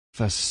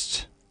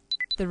Breakfast.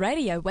 The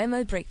Radio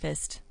Wammo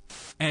Breakfast.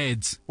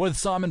 Ads with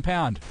Simon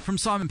Pound from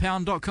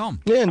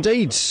simonpound.com. Yeah,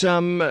 indeed.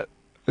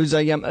 Who's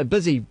a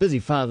busy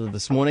father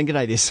this morning.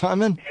 G'day there,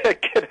 Simon.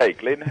 G'day,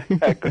 Glenn.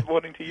 Good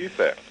morning to you,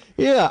 sir.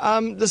 Yeah,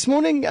 this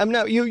morning.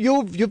 Now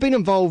you've been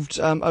involved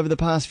over the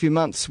past few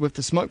months with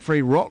the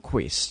Smokefree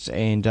Rockquest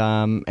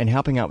and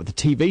helping out with the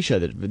TV show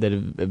that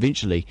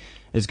eventually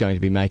is going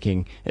to be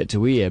making it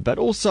to air. But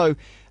also,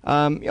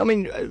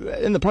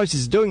 in the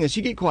process of doing this,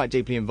 you get quite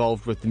deeply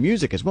involved with the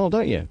music as well,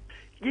 don't you?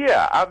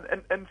 Yeah,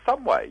 in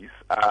some ways,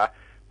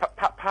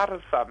 part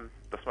of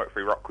the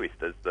Smokefree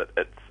Rockquest is that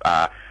it's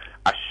a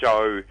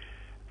show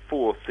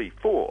for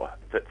C4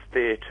 that's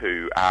there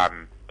to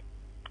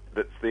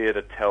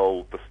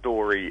tell the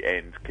story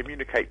and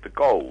communicate the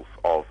goals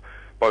of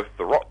both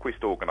the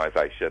Rockquest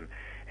organisation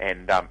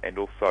and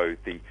also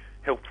the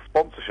Health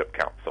Sponsorship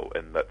Council,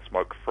 in that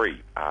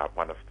Smokefree are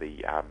one of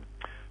the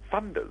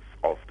funders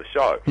of the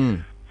show.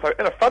 So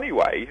in a funny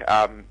way,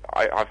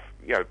 I've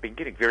been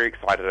getting very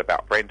excited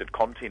about branded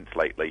content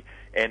lately,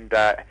 and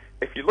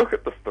if you look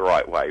at this the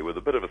right way with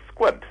a bit of a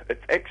squint,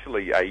 it's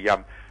actually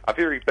a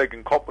very big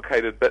and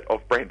complicated bit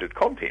of branded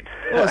content.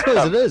 Well, I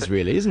suppose it is,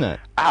 really, isn't it?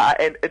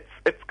 And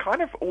it's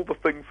kind of all the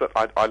things that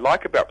I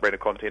like about branded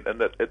content, and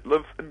that it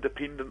lives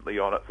independently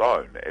on its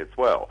own as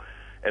well,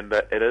 and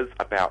that it is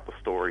about the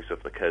stories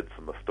of the kids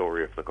and the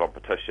story of the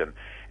competition,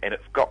 and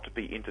it's got to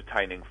be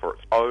entertaining for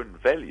its own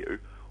value,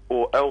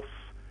 or else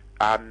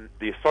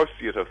the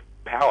associative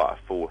power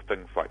for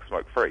things like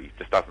Smokefree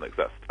just doesn't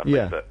exist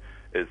unless it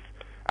is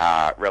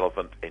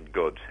relevant and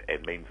good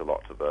and means a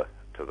lot to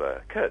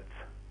the kids.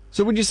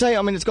 So would you say,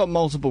 it's got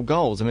multiple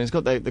goals? It's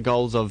got the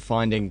goals of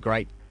finding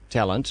great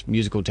talent,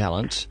 musical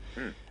talent,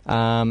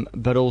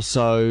 but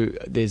also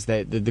there's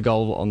the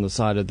goal on the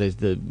side of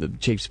the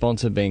chief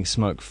sponsor being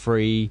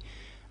Smokefree,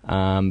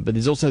 but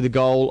there's also the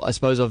goal, I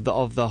suppose, of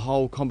the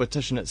whole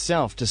competition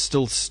itself to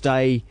still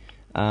stay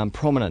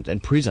prominent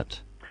and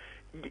present.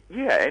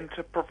 Yeah, and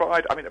to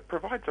provide, it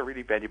provides a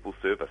really valuable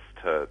service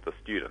to the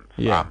students.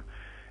 Yeah.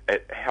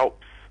 It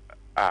helps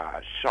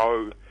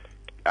show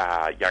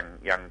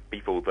young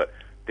people that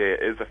there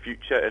is a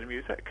future in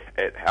music.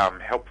 It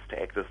helps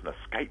to act as an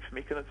escape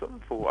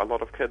mechanism for a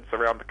lot of kids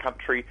around the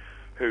country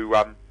who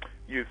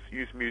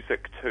use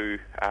music to...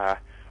 I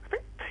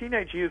think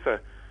teenage years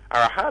are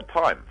a hard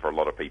time for a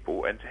lot of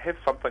people, and to have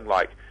something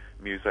like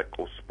music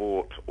or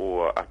sport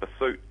or a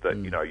pursuit that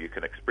you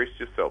can express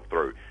yourself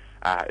through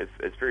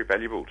is very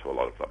valuable to a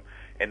lot of them.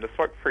 And the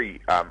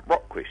Smokefree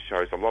Rockquest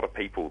shows a lot of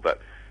people that,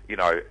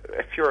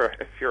 if you're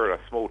in a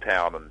small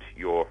town and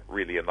you're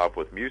really in love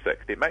with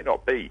music, there may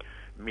not be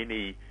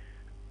many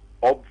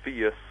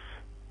obvious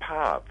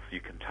paths you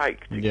can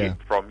take to get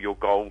from your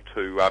goal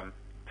to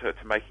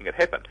making it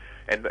happen.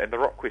 And the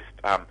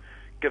Rockquest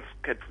gives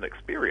kids an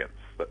experience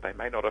that they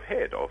may not have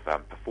had of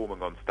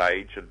performing on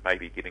stage and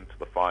maybe getting to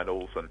the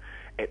finals, and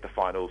at the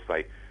finals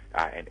they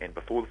and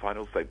before the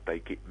finals they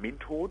get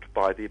mentored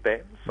by their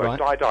bands. So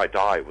right.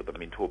 Die with a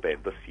mentor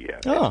band this year.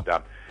 Oh.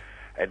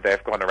 And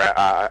they've gone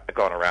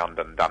around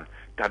and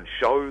done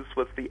shows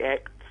with the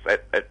acts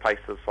at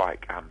places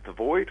like The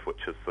Void,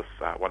 which is this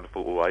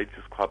wonderful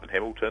all-ages club in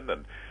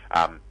Hamilton,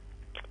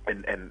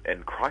 and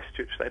in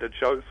Christchurch they did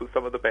shows with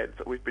some of the bands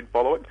that we've been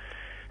following.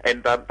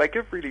 And they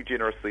give really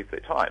generously of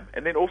their time.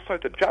 And then also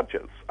the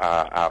judges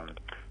are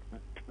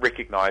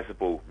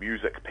recognisable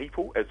music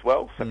people as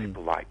well, so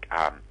people like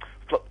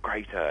Flip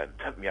Greater and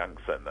Tim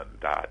Youngson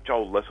and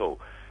Joel Little,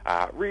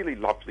 really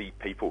lovely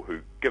people who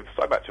give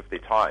so much of their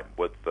time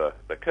with the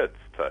kids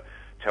to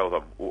tell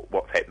them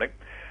what's happening.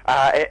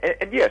 So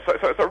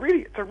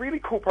it's a really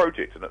cool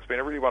project, and it's been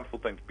a really wonderful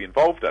thing to be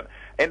involved in.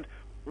 And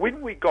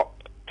when we got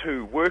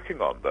to working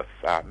on this,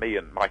 me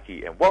and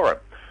Mikey and Warren,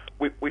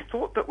 we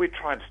thought that we'd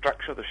try and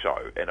structure the show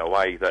in a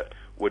way that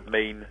would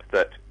mean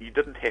that you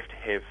didn't have to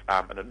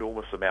have an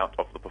enormous amount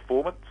of the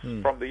performance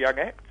from the young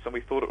acts, and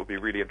we thought it would be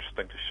really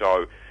interesting to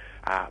show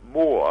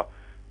more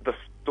the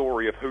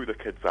story of who the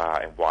kids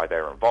are and why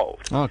they're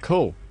involved. Oh,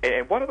 cool.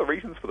 And one of the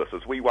reasons for this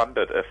is we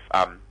wondered if,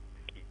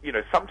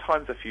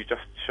 sometimes if you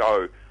just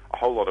show a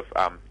whole lot of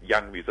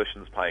young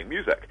musicians playing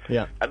music,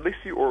 unless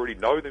you already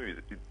know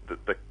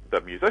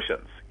the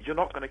musicians, you're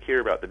not going to care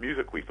about the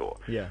music, we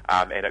thought.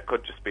 And it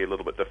could just be a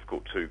little bit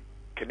difficult to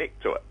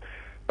connect to it.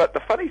 But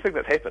the funny thing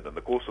that's happened in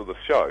the course of this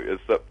show is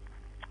that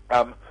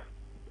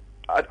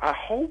a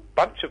whole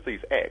bunch of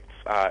these acts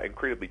are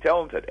incredibly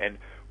talented, and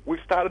we've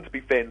started to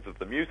be fans of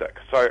the music.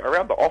 So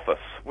around the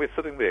office, we're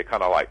sitting there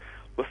kind of like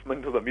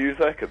listening to the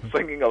music and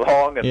singing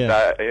along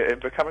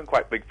and becoming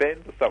quite big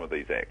fans of some of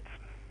these acts.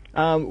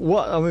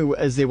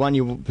 Is there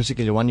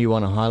particular one you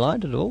want to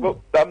highlight at all?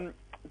 Well,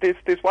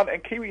 there's one,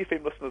 and Kiwi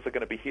FM listeners are going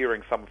to be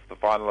hearing some of the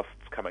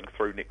finalists coming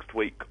through next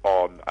week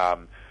on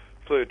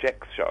Fleur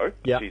Jack's show.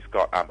 She's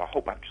got a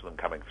whole bunch of them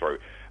coming through.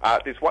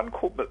 There's one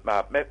called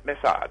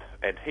Massard,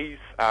 and he's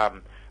a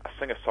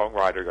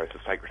singer-songwriter who goes to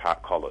Sacred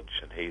Heart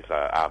College, and he's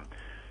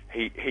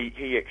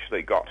he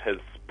actually got his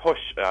push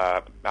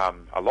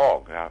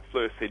along.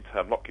 Fleur said to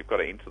him, "Look, you've got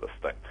to enter this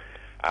thing."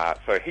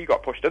 So he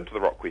got pushed into the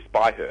Rockquest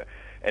by her.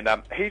 And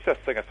he's a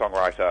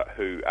singer-songwriter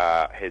who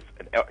he's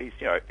at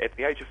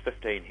the age of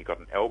 15 he got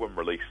an album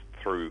released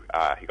through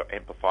he got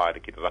Amplifier to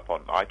get it up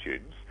on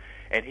iTunes,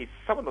 and he's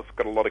someone that's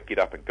got a lot of get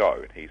up and go.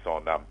 And he's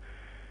on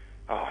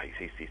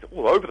he's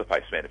all over the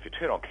place, man. If you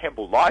turn on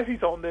Campbell Live,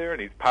 he's on there, and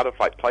he's part of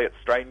like Play It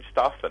Strange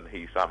stuff, and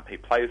he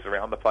plays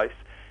around the place,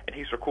 and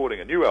he's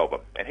recording a new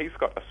album, and he's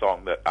got a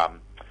song that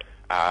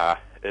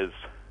is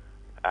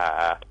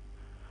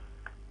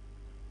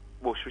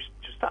well, should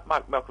we start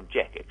Malcolm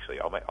Jack actually?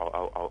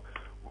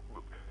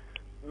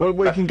 Well,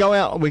 we can go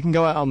out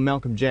on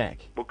Malcolm Jack.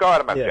 We'll go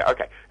out on Malcolm Jack.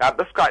 Okay.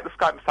 This guy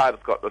inside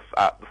has got this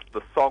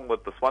song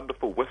with this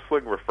wonderful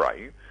whistling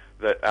refrain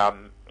that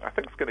I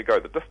think is going to go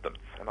the distance,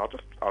 and I'll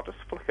just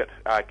flick it,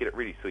 get it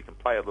ready so we can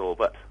play a little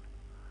bit.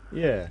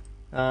 Yeah.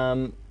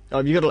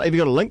 Have you got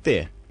a link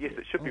there? Yes,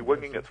 it should be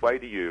winging its way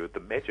to you, the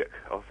magic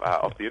of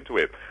the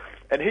interweb.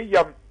 And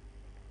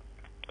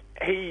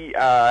he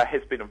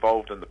has been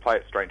involved in the Play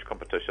It Strange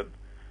competition,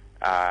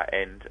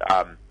 and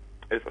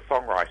is a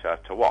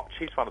songwriter to watch.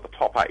 He's one of the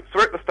top 8. So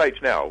we're at the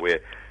stage now where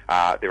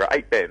there are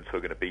 8 bands who are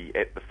going to be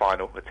at the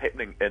final. It's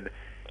happening in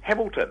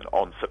Hamilton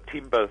on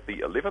September the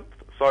 11th.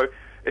 So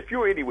if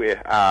you're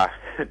anywhere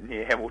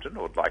near Hamilton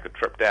or would like a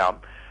trip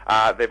down,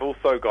 they've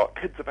also got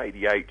Kids of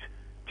 88,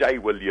 Jay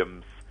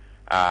Williams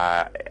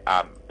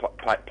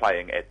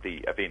playing at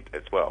the event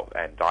as well,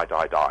 and Die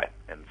Die Die.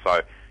 And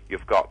so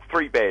you've got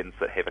 3 bands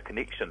that have a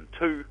connection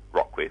to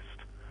Rockquest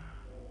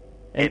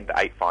and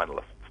 8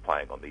 finalists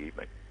playing on the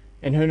evening.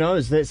 And who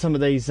knows, that some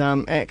of these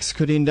acts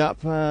could end up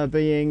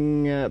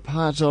being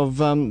part of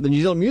the New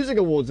Zealand Music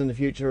Awards in the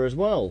future as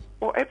well.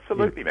 Well,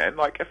 absolutely, man.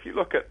 Like, if you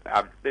look at,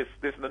 there's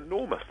an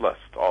enormous list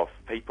of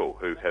people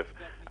who have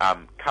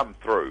come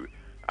through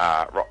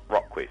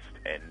Rockquest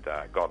and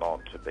gone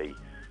on to be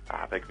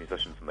big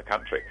musicians in the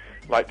country.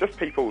 Like, just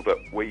people that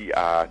we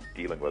are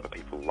dealing with are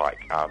people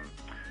like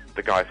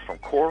the guys from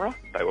Cora.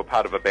 They were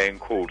part of a band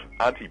called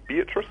Auntie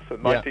Beatrice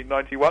in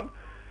 1991.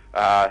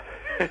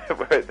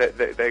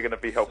 They're going to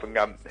be helping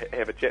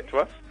have a chat to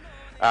us.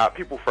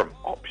 People from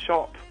Op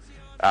Shop,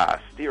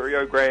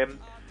 Stereogram,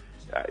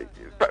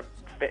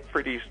 Fat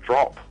Freddy's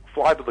Drop,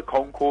 Fly to the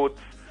Concords.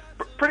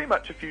 Pretty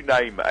much if you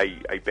name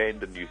a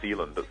band in New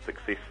Zealand that's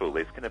successful,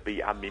 there's going to be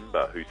a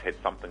member who's had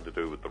something to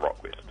do with the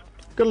Rockquest.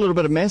 Got a little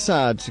bit of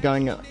Massage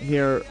going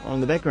here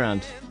on the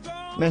background.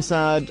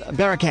 Massage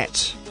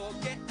Barracat.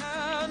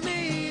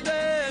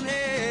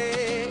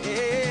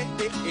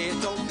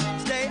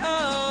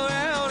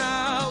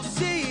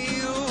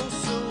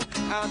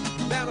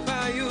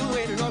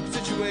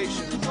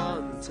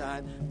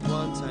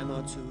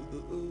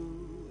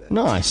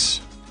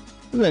 Nice.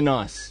 Isn't that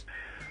nice?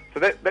 So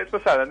that's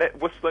the sound, and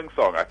that whistling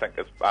song I think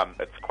is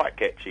it's quite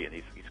catchy, and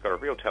he's got a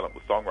real talent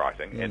with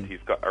songwriting, and he's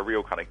got a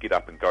real kind of get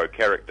up and go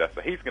character, so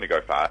he's going to go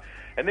far.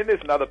 And then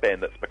there's another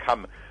band that's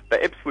become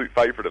the absolute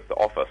favourite of the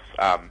office.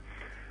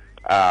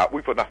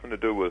 We've got nothing to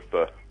do with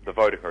the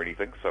voting or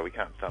anything, so we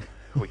can't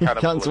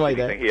influence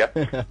anything here.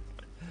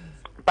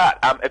 But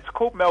it's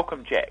called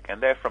Malcolm Jack,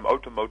 and they're from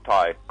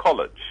Otamotai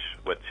College,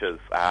 which is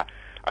a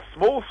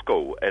small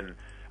school in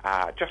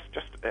just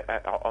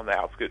on the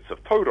outskirts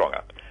of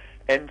Tauranga.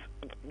 And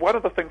one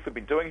of the things we've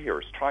been doing here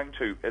is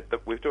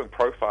we're doing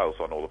profiles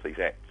on all of these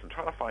acts and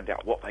trying to find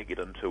out what they get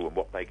into and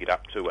what they get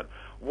up to and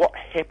what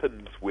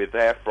happens where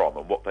they're from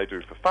and what they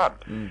do for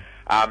fun.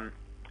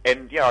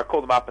 And I call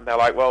them up and they're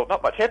like, well,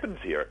 not much happens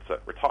here. It's a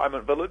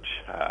retirement village.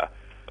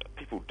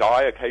 People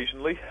die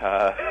occasionally.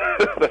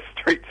 The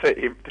streets are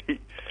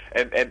empty,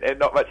 and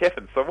not much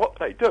happens. So what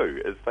they do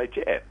is they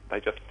jam.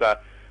 They just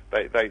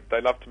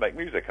they love to make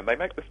music, and they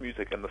make this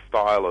music in the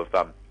style of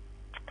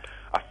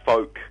a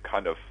folk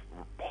kind of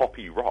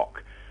poppy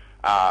rock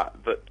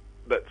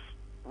that's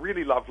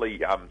really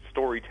lovely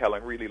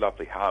storytelling, really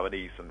lovely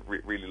harmonies, and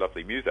really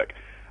lovely music.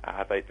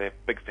 They're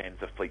big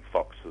fans of Fleet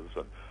Foxes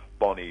and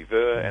Bon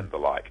Iver and the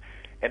like,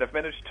 and have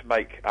managed to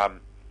make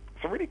some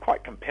really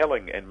quite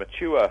compelling and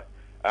mature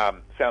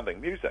sounding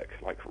music,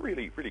 like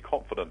really, really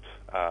confident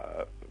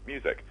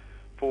music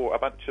for a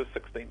bunch of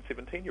 16,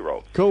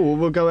 17-year-olds. Cool. Well,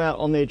 we'll go out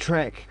on their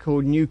track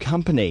called New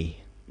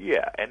Company.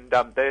 Yeah, and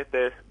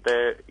they're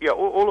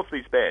all of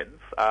these bands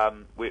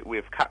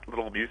we've cut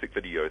little music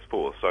videos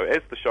for. So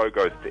as the show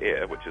goes to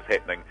air, which is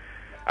happening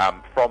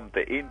from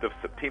the end of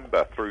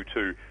September through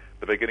to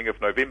the beginning of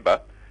November,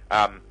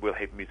 we'll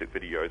have music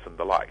videos and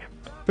the like.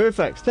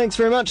 Perfect. Thanks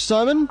very much,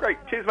 Simon. Great.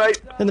 Cheers,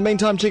 mate. In the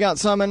meantime, check out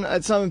Simon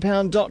at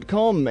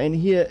simonpound.com, and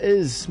here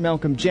is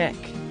Malcolm Jack,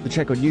 the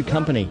track called New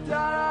Company.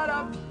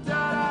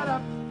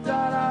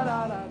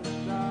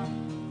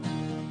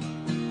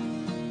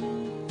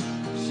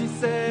 She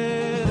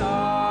said,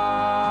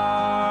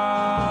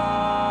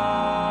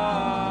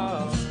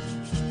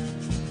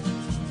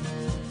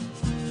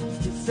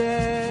 he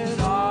said,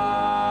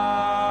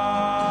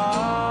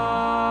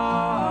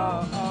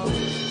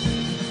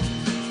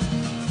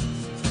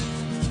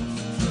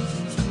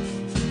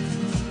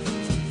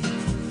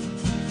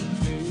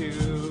 do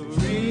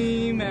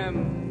you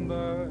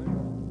remember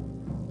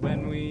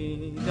when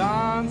we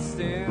danced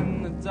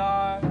in the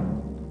dark?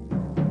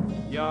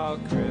 Your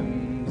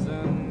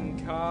crimson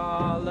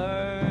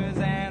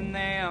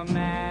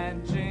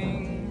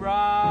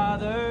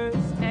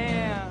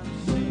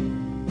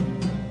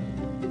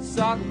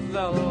suck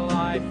the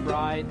life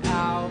right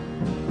out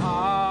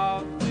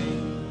of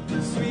me,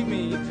 sweep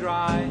me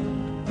dry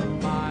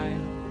of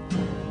mine.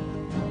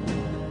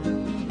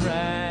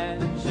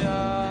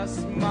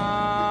 Precious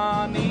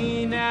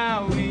money,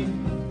 now we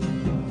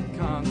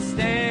can't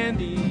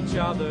stand each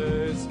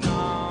other's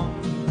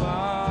company.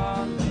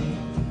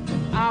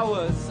 I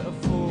was a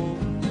fool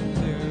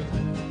to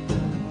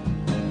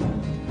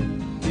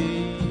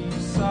be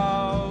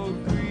so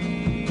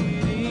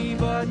greedy,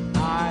 but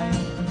I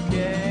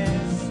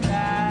guess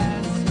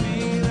that's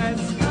me.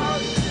 Let's go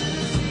to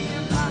the sea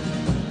and find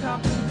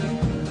company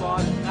for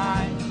the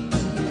night.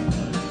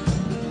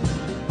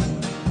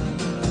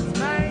 Let's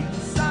make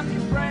some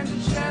new friends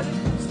and share the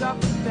good stuff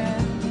with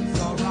them. It's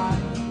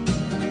alright.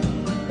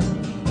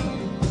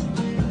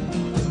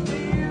 It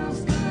feels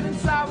good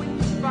inside when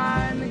you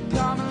finally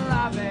come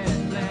alive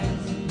and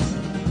dance.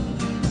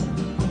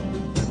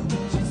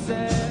 She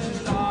said,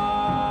 oh.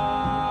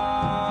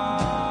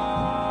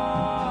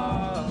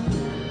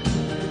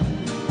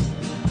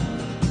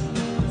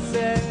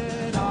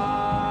 Said, oh.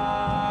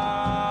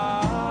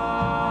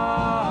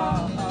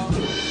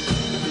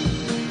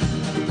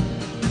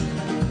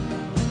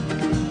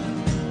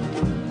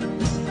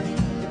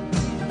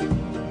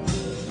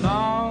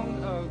 Long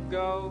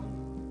ago,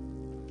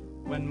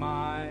 when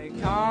my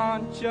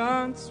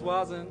conscience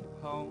wasn't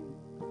home,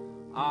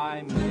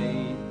 I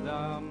made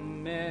the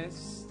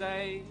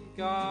mistake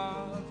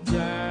of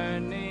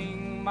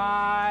turning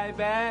my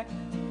back.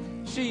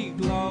 She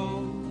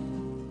glowed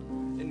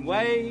in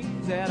ways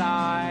that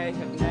I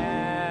have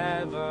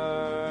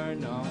never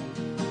known.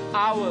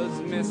 I was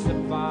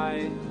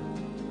mystified.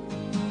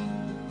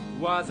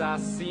 Was I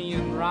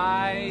seeing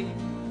right?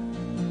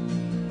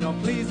 No,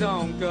 please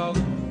don't go.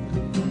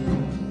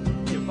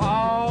 You've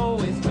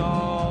always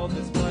called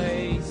this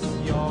place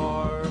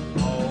your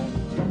home.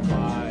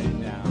 Why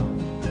now?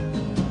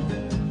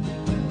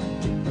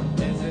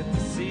 Is it the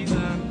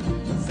season?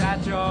 Is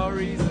that your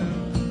reason?